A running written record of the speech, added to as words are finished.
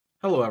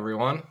Hello,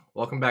 everyone.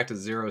 Welcome back to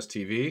Zer0es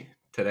TV.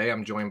 Today,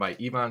 I'm joined by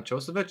Ivan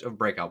Chosevic of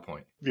Breakout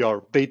Point. We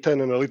are data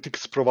and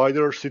analytics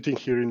provider sitting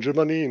here in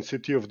Germany, in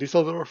city of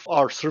Düsseldorf.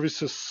 Our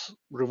services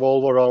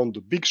revolve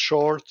around big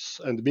shorts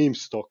and meme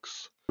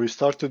stocks. We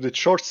started with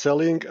short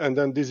selling, and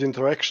then these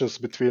interactions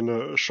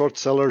between short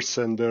sellers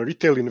and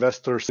retail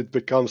investors, it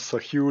becomes a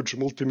huge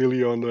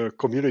multi-million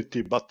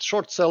community. But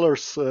short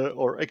sellers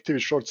or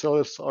active short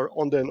sellers are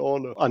on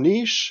a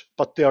niche,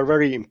 but they are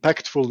very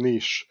impactful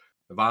niche.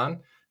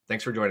 Ivan,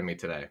 thanks for joining me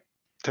today.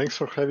 Thanks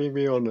for having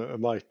me on,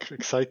 Mike.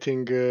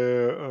 Exciting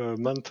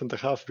month and a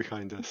half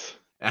behind us.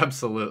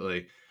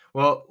 Absolutely.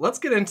 Well, let's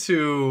get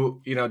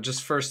into,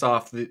 just first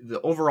off, the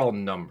overall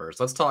numbers.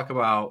 Let's talk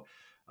about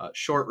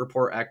short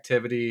report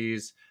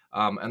activities.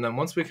 And then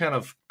once we kind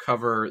of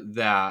cover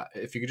that,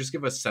 if you could just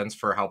give a sense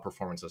for how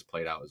performance has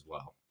played out as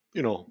well.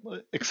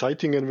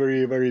 Exciting and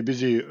very, very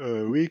busy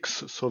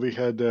weeks. So we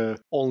had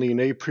only in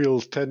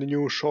April 10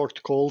 new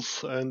short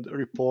calls and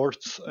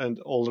reports, and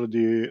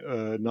already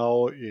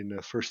now in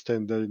the first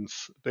 10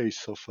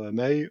 days of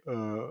May,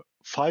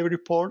 5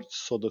 reports.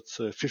 So that's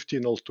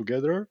 15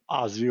 altogether.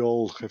 As we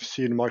all have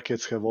seen,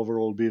 markets have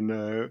overall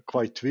been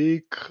quite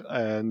weak,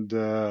 and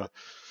the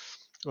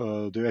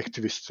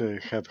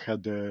activists have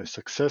had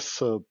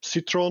success.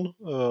 Citron,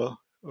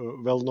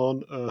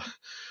 well-known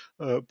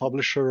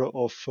publisher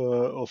of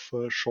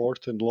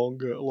short and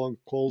long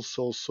calls,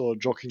 also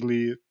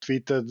jokingly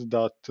tweeted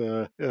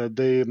that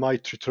they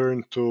might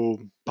return to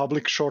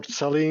public short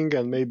selling,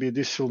 and maybe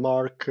this will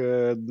mark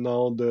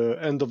now the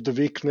end of the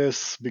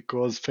weakness,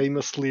 because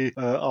famously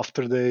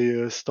after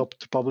they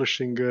stopped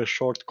publishing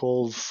short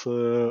calls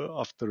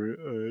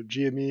after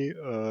GME,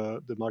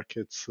 the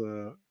markets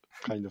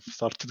kind of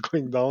started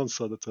going down.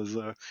 So that was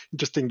an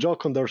interesting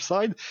joke on their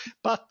side.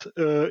 But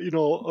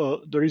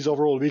there is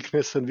overall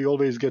weakness, and we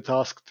always get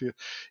asked,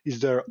 is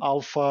there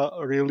alpha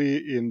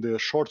really in the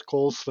short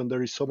calls when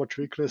there is so much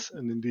weakness?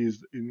 And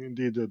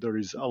indeed there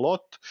is a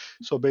lot.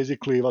 So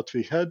basically what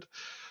we had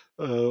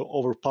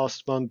over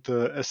past month,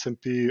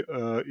 S&P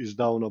is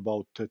down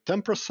about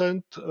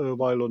 10%,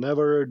 while on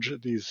average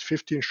these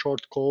 15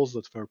 short calls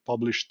that were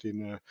published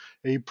in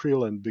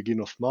April and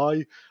beginning of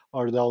May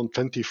are down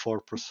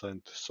 24%.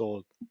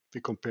 So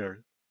we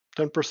compare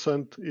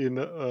 10% in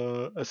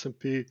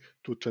S&P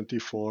to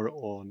 24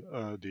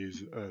 on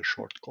these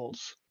short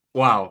calls.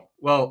 Wow.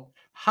 Well,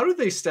 how do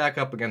they stack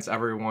up against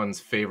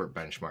everyone's favorite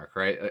benchmark,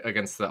 right?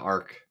 Against the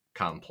ARC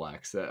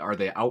complex? Are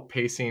they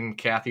outpacing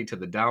Kathy to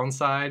the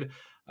downside?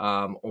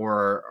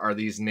 Or are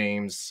these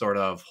names sort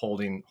of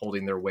holding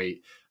their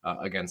weight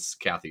against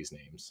Kathy's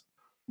names?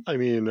 I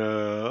mean,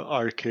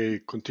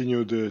 RK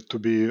continued to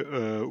be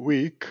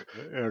weak.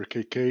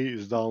 RKK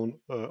is down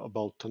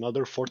about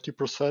another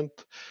 40%.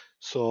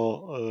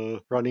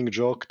 So, running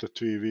joke that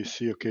we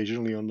see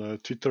occasionally on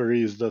Twitter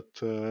is that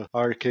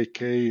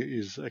RKK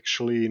is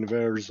actually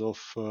inverse of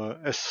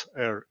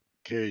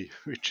SRK,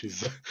 which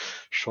is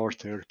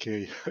short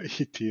RK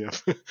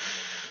ETF.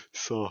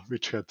 So,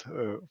 which had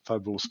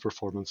fabulous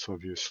performance,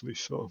 obviously.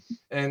 So.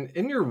 And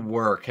in your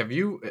work, have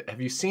you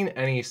seen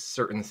any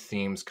certain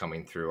themes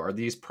coming through? Are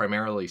these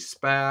primarily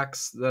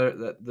SPACs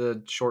that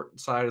the short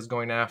side is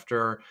going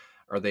after?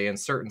 Are they in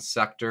certain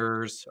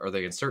sectors? Are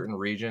they in certain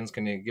regions?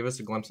 Can you give us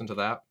a glimpse into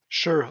that?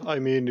 Sure. I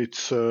mean,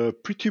 it's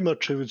pretty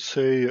much, I would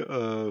say,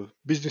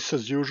 business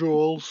as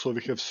usual. So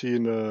we have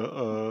seen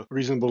a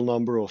reasonable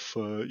number of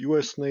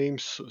US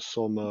names,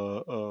 some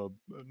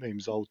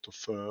names out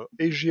of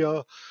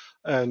Asia,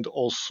 and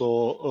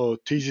also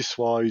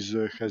thesis-wise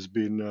has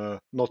been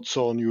not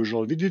so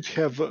unusual. We did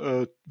have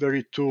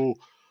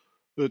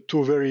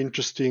two very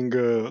interesting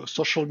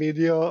social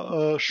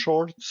media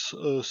shorts.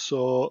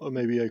 So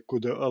maybe I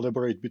could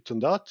elaborate a bit on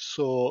that.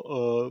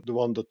 So the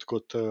one that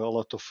got a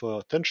lot of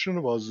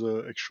attention was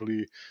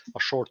actually a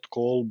short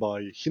call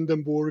by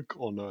Hindenburg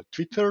on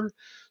Twitter.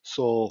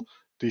 So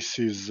this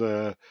is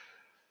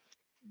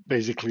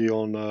basically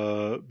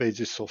on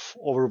basis of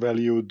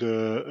overvalued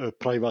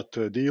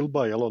private deal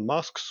by Elon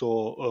Musk.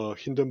 So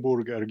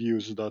Hindenburg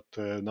argues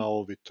that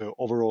now with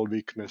overall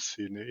weakness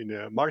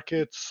in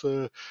markets,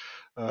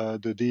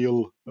 the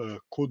deal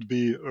could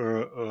be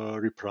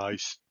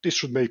repriced. This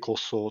should make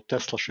also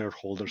Tesla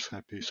shareholders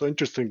happy. So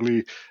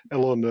interestingly,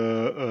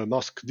 Elon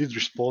Musk did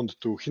respond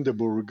to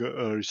Hindenburg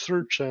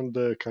research and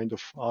kind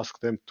of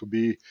asked them to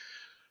be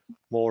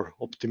more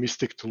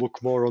optimistic, to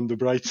look more on the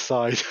bright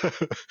side.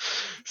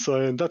 So,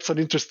 and that's an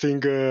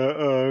interesting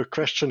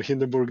question.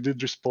 Hindenburg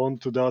did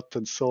respond to that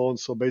and so on.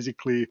 So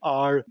basically,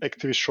 are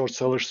activist short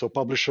sellers, so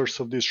publishers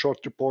of these short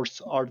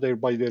reports, are they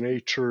by their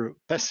nature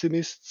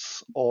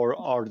pessimists, or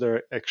are they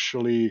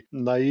actually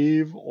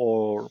naive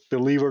or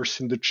believers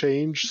in the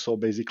change? So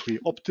basically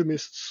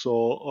optimists.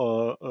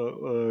 So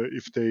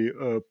if they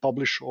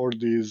publish all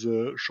these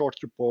short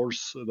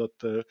reports,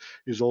 that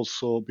is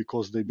also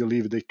because they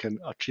believe they can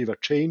achieve a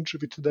change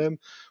with them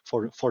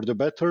for the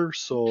better.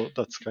 So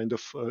that's kind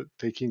of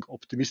taking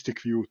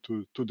optimistic view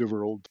to the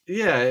world.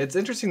 Yeah, it's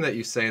interesting that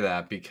you say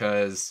that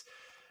because,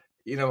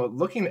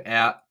 looking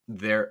at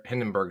their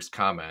Hindenburg's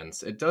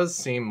comments, it does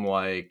seem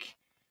like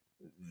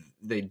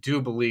they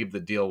do believe the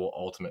deal will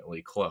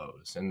ultimately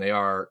close, and they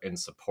are in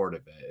support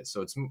of it.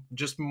 So it's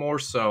just more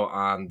so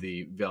on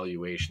the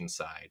valuation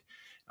side.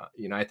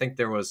 I think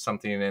there was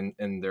something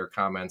in their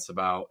comments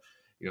about,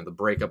 the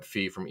breakup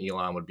fee from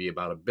Elon would be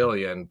about $1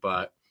 billion,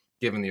 but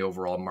given the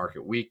overall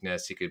market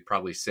weakness, he could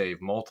probably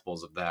save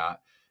multiples of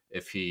that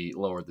if he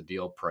lowered the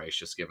deal price,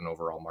 just given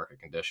overall market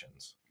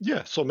conditions.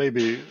 Yeah, so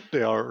maybe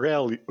they are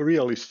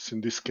realists in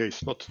this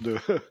case, not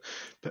the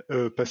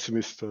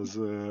pessimists as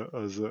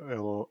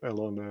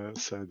Elon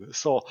said.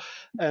 So,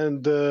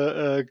 and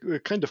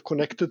kind of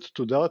connected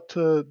to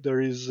that,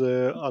 there is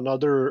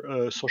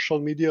another social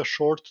media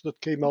short that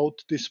came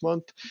out this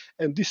month,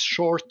 and this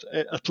short,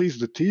 at least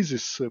the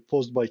thesis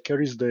posed by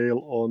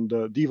Kerrisdale on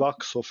the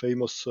DVAC, so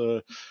famous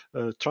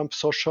Trump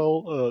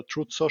social,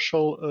 Truth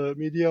Social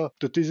media.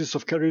 The thesis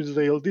of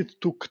Kerrisdale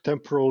did took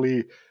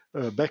temporarily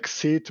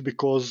backseat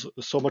because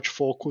so much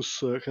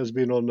focus has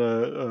been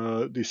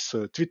on this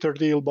Twitter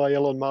deal by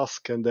Elon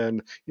Musk and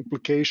then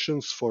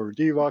implications for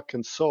DVAC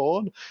and so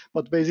on.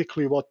 But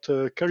basically, what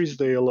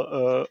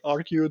Kerrisdale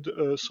argued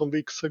some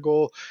weeks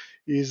ago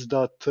is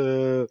that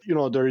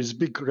there is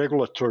big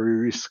regulatory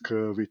risk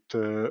with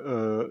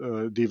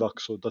DVAC,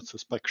 so that's a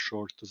spec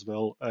short as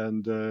well,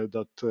 and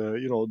that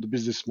the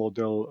business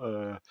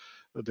model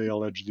they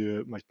alleged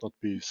might not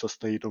be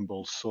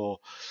sustainable. So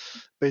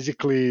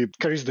basically,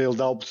 Kerrisdale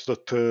doubts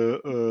that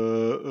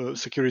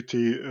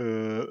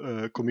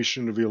Security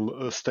Commission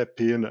will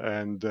step in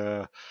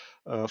and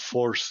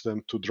force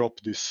them to drop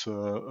this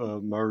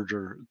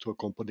merger to a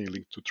company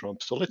linked to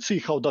Trump. So let's see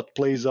how that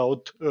plays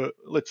out.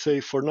 Let's say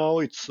for now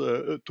it's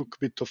took a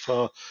bit of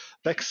a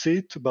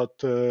backseat, but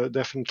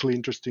definitely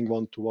interesting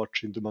one to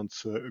watch in the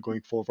months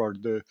going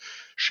forward. The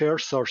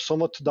shares are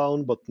somewhat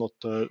down, but not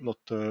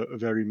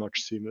very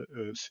much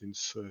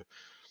since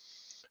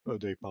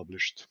they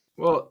published.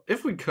 Well,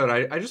 if we could,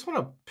 I just want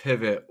to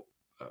pivot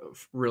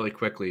really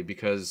quickly,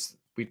 because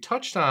we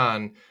touched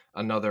on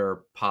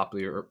another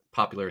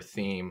popular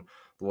theme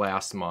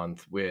last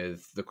month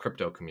with the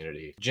crypto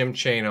community. Jim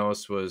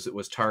Chanos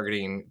was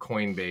targeting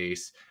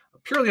Coinbase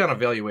purely on a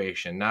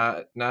valuation,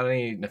 not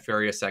any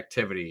nefarious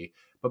activity,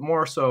 but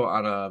more so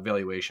on a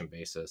valuation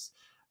basis.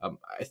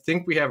 I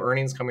think we have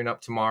earnings coming up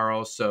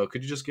tomorrow, so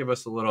could you just give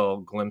us a little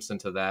glimpse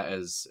into that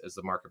as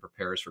the market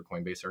prepares for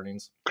Coinbase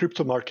earnings?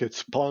 Crypto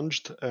markets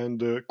plunged,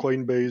 and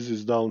Coinbase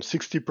is down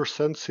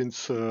 60%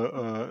 since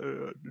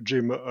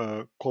Jim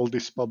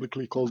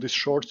publicly called this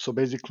short. So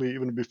basically,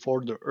 even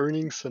before the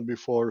earnings and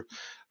before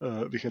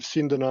we have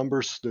seen the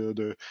numbers,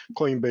 the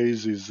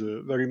Coinbase is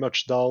very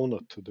much down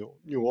at the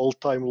new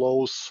all-time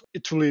lows.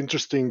 It's really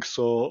interesting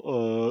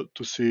to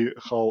see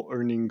how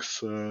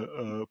earnings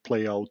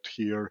play out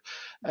here.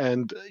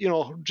 And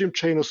Jim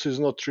Chanos is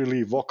not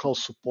really vocal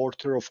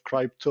supporter of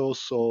crypto,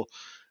 so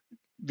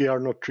we are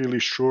not really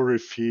sure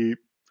if he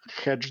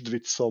hedged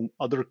with some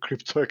other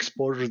crypto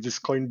exposure, this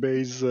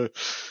Coinbase.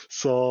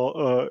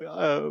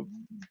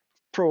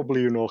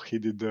 Probably, he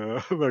did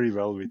very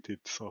well with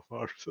it so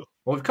far. So.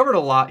 Well, we've covered a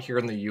lot here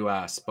in the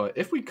US, but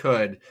if we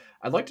could,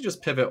 I'd like to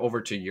just pivot over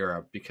to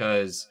Europe,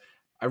 because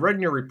I read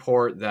in your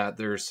report that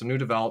there's some new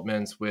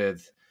developments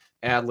with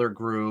Adler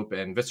Group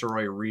and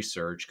Viceroy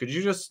Research. Could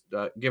you just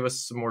give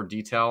us some more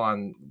detail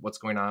on what's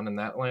going on in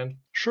that land?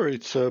 Sure,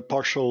 it's a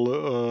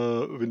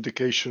partial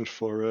vindication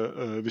for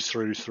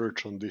Viceroy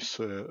Research on this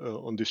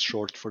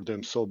short for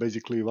them. So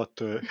basically, what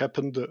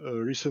happened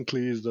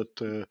recently is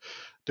that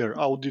their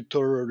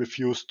auditor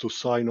refused to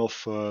sign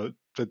off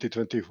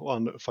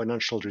 2021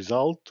 financial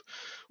result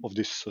of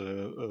this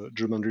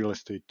German real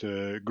estate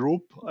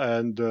group,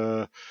 and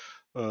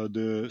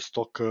the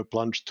stock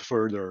plunged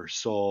further.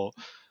 So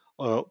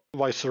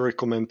Viceroy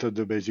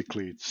commented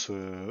basically it's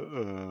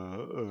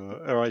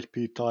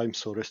RIP time,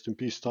 so rest in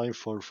peace time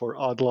for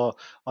Adla,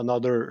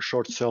 another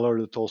short seller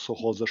that also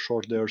holds a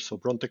short there. So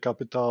Bronte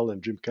Capital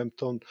and Jim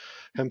Hampton,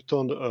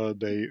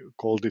 they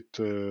called it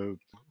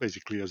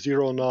basically a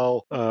zero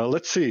now.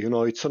 Let's see,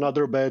 it's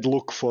another bad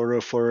look for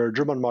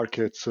German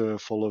markets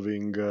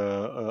following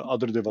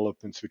other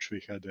developments which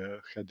we had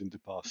in the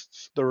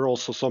past. There are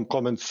also some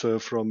comments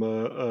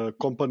from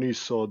companies,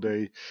 so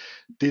they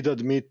did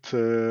admit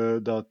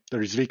that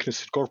there is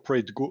weakness in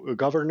corporate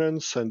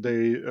governance, and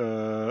they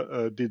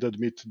did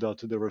admit that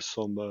there was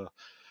some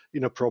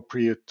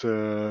inappropriate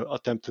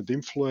attempted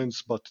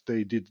influence, but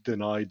they did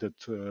deny that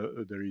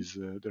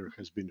there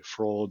has been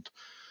fraud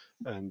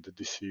and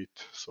deceit.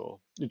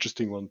 So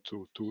interesting one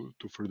to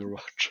further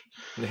watch.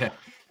 Yeah,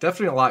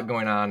 definitely a lot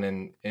going on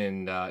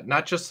in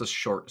not just the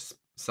short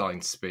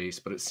selling space,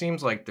 but it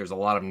seems like there's a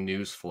lot of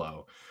news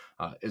flow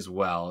as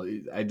well.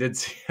 I did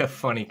see a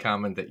funny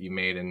comment that you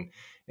made in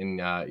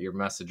your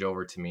message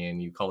over to me, and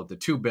you called it the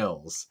two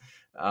bills.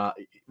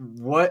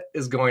 What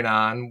is going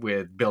on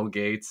with Bill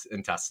Gates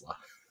and Tesla?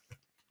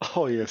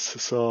 Oh yes,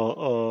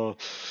 so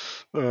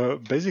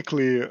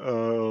Basically,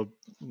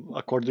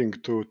 according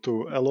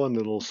to Elon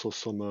and also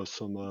some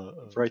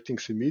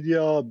writings in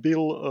media,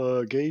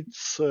 Bill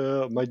Gates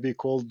might be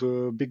called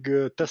the big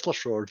Tesla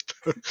short.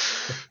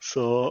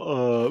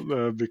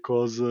 So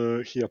because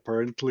he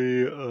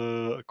apparently,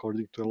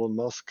 according to Elon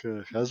Musk,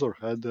 has or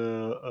had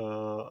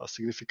a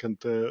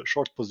significant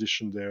short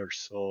position there.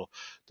 So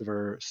there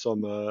were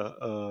some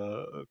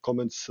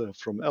comments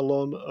from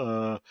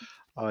Elon.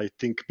 I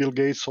think Bill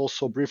Gates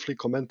also briefly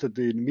commented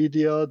in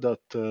media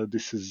that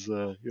this is,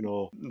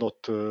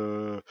 not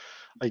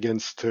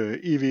against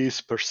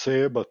EVs per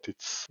se, but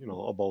it's,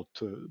 about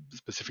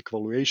specific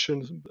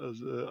valuation,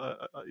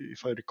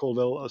 if I recall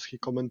well, as he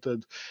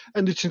commented.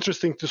 And it's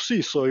interesting to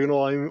see. So,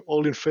 I'm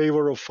all in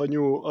favor of a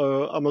new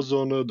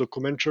Amazon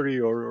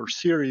documentary or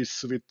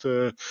series with,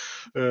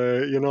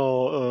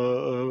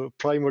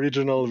 Prime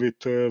Original with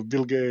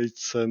Bill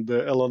Gates and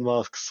Elon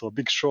Musk. So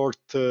Big Short.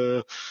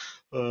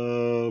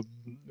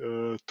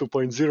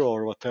 2.0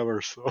 or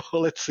whatever. So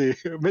let's see.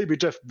 Maybe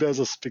Jeff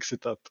Bezos picks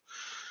it up.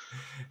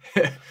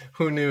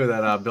 Who knew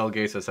that Bill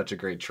Gates is such a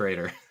great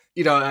trader?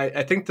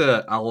 I think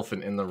the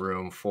elephant in the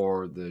room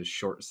for the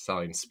short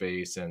selling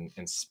space and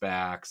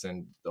SPACs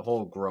and the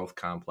whole growth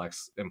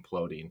complex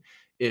imploding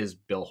is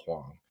Bill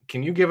Huang.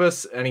 Can you give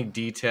us any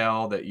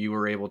detail that you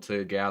were able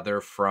to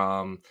gather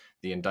from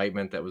the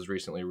indictment that was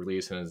recently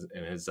released in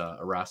his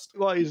arrest?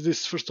 Why is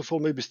this? First of all,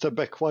 maybe step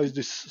back. Why is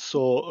this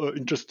so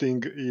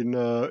interesting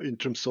in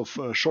terms of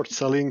short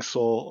selling?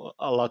 So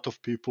a lot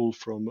of people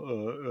from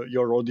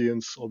your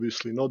audience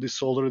obviously know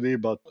this already,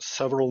 but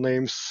several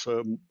names.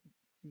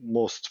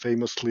 Most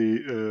famously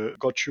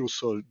got you,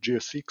 so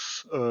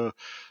GSX,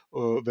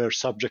 were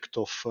subject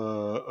of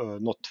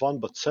not one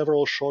but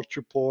several short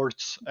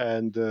reports.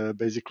 And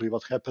basically,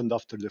 what happened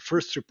after the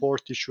first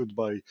report issued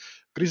by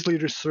Grizzly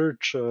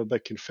Research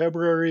back in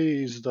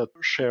February is that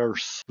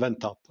shares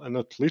went up, and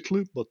not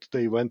little, but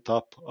they went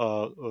up.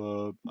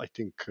 I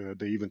think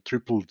they even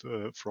tripled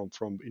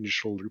from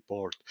initial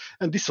report.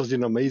 And this was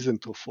in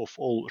amazement of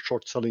all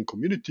short selling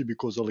community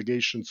because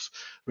allegations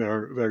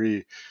were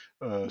very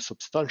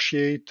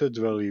substantiated,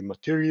 very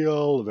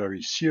material,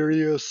 very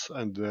serious,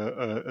 and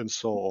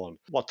so on.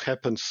 What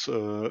happens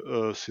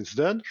since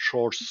then?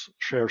 Shares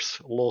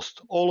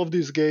lost all of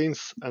these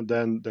gains, and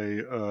then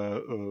they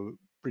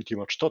pretty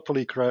much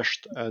totally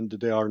crashed, and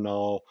they are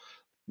now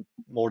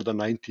more than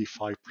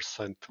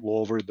 95%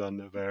 lower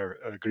than where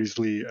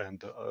Grizzly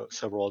and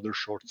several other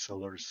short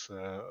sellers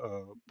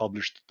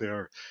published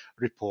their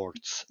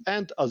reports.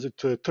 And as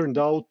it turned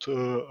out,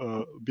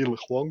 Bill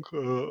Huang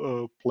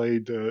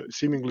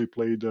seemingly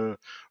played a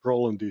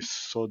role in this.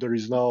 So there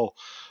is now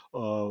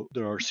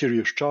there are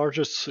serious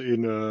charges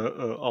in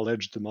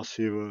alleged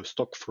massive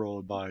stock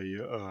fraud by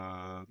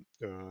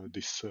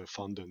this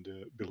fund and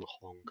Bill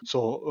Hong.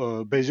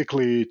 So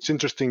basically, it's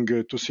interesting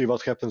to see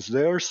what happens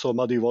there. So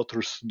Muddy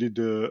Waters did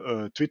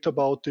a tweet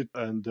about it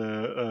and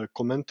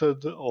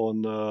commented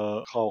on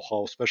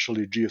how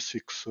especially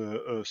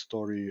GSX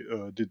story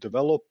did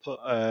develop,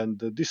 and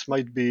this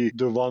might be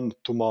the one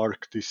to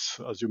mark this,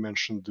 as you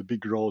mentioned, the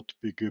big growth,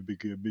 big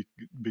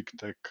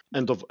tech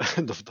end of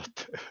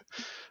that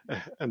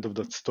end of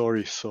that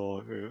story.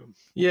 So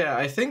yeah,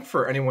 I think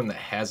for anyone that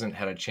hasn't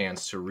had a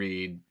chance to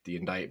read the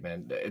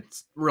indictment,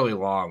 it's really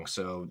long,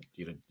 so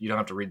you don't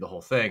have to read the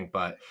whole thing.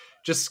 But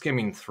just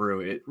skimming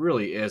through, it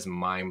really is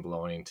mind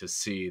blowing to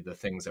see the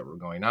things that were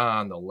going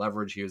on, the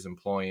leverage he was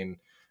employing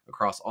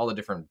across all the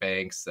different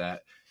banks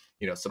that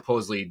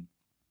supposedly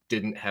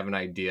didn't have an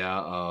idea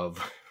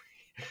of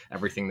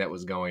everything that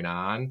was going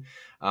on.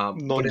 But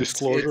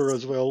non-disclosure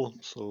as well.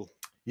 So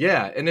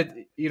yeah,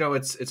 and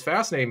it's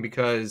fascinating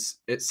because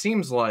it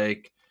seems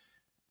like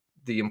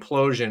the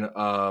implosion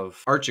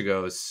of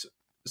Archegos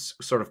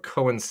sort of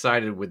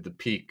coincided with the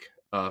peak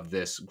of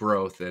this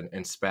growth and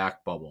SPAC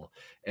bubble.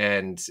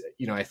 And,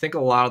 I think a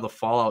lot of the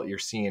fallout you're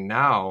seeing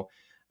now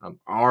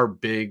are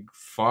big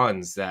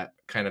funds that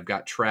kind of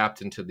got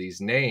trapped into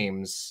these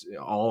names,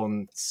 all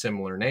in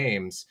similar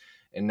names.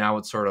 And now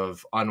it's sort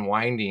of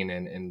unwinding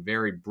in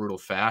very brutal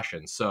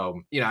fashion.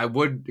 So, I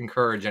would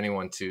encourage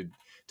anyone to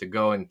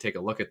go and take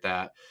a look at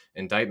that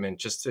indictment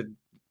just to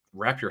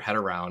wrap your head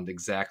around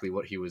exactly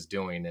what he was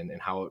doing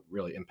and how it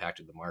really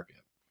impacted the market.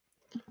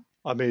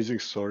 Amazing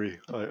story.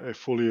 I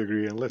fully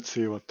agree, and let's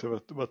see what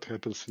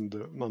happens in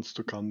the months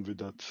to come with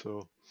that.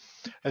 So,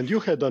 and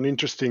you had an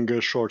interesting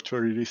short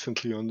very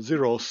recently on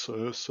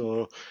Zer0es.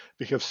 So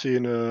we have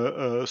seen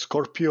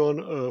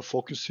Scorpion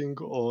focusing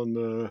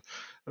on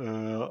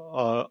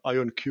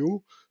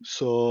IonQ.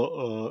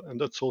 So and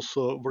that's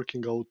also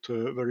working out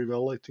very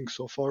well, I think,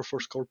 so far for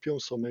Scorpion.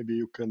 So maybe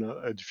you can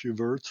add a few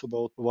words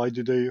about why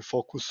did they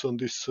focus on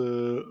this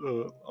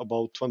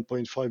about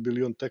 1.5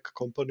 billion tech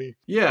company?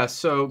 Yeah,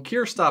 so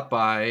Kier stopped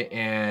by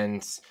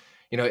and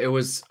it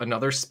was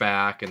another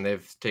SPAC, and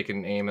they've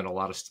taken aim at a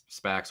lot of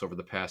SPACs over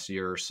the past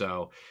year or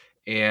so.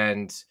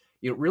 And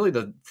really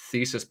the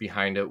thesis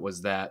behind it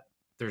was that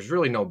there's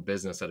really no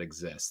business that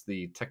exists.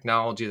 The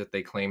technology that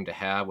they claim to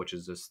have, which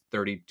is this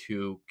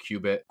 32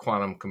 qubit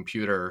quantum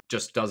computer,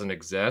 just doesn't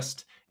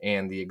exist.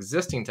 And the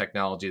existing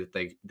technology that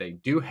they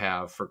do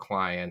have for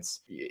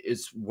clients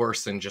is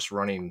worse than just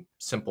running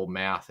simple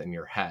math in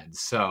your head.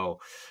 So,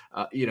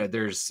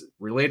 there's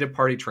related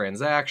party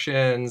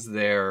transactions,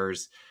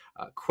 there's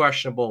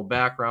questionable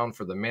background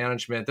for the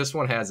management. This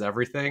one has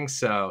everything.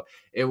 So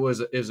it was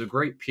a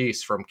great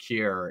piece from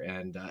Kier,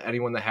 and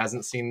anyone that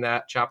hasn't seen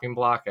that chopping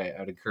block,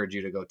 I'd encourage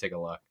you to go take a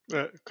look.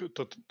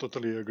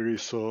 Totally agree.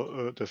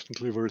 So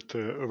definitely worth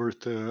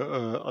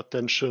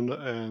attention,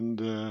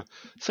 and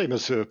same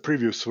as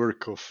previous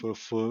work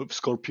of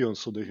Scorpion.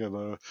 So they have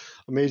a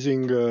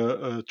amazing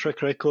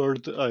track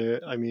record.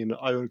 I mean,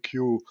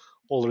 IonQ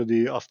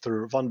already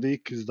after 1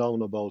 week is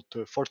down about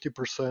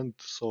 40%.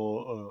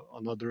 So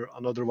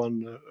another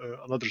one,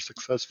 another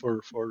success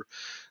for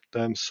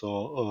them.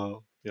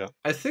 So yeah.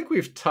 I think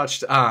we've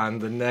touched on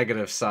the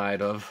negative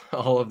side of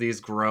all of these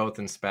growth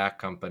and SPAC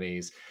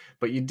companies,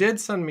 but you did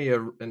send me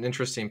an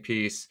interesting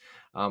piece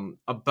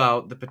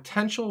about the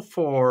potential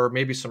for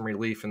maybe some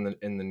relief in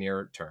the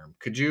near term.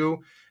 Could you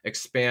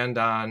expand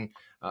on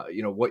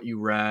what you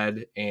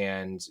read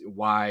and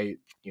why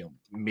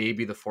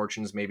maybe the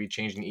fortunes may be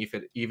changing,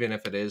 even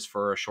if it is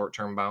for a short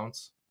term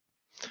bounce?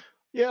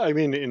 Yeah, I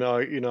mean, in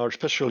our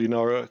especially in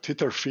our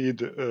Twitter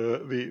feed,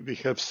 we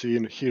have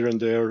seen here and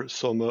there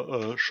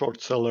some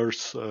short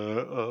sellers,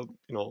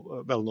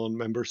 well-known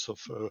members of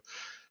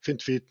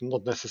FinTweet,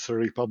 not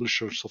necessarily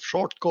publishers of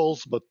short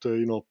calls, but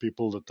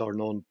people that are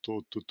known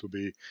to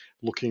be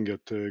looking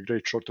at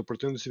great short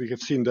opportunities. We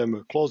have seen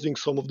them closing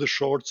some of the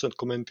shorts and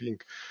commenting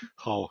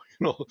how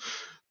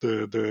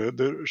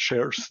the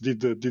shares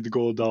did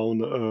go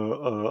down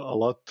a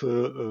lot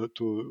to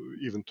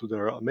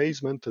their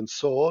amazement and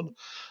so on.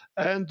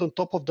 And on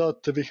top of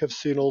that, we have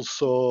seen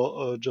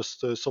also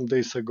just some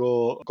days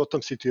ago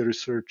Gotham City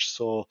Research.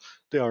 So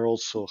they are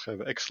also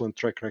have excellent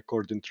track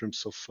record in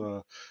terms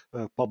of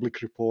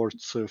public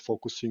reports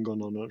focusing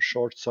on a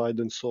short side.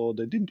 And so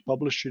they didn't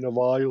publish in a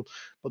while,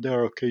 but they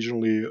are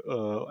occasionally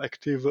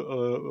active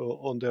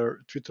on their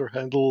Twitter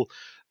handle.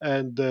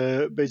 And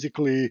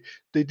basically,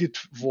 they did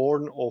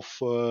warn of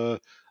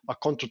a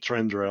counter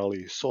trend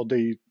rally. So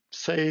they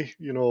say,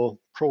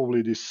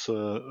 probably this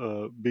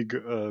big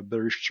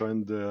bearish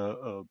trend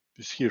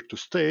is here to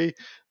stay,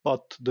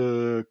 but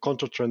the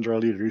counter trend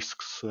rally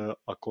risks,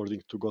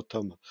 according to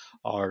Gotham,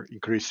 are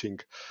increasing.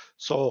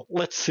 So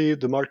let's see.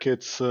 The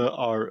markets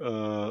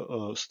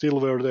are still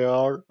where they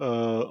are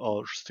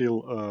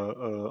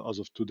still as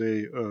of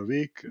today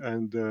weak,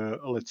 and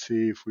let's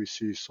see if we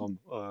see some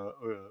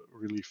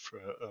relief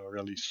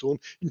rally soon.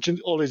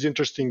 Always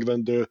interesting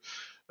when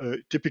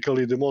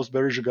typically the most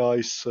bearish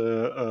guys,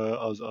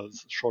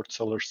 as short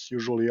sellers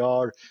usually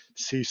are,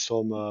 see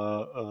some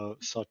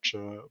such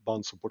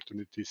bounce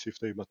opportunities if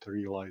they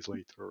materialize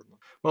later or not.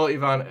 Well,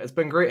 Ivan, it's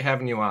been great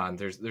having you on.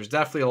 There's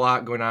definitely a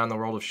lot going on in the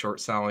world of short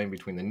selling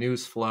between the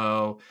news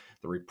flow,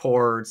 the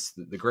reports,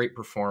 the great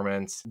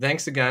performance.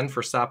 Thanks again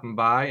for stopping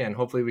by, and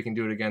hopefully we can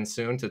do it again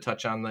soon to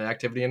touch on the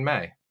activity in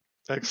May.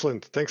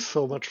 Excellent. Thanks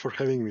so much for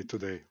having me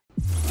today.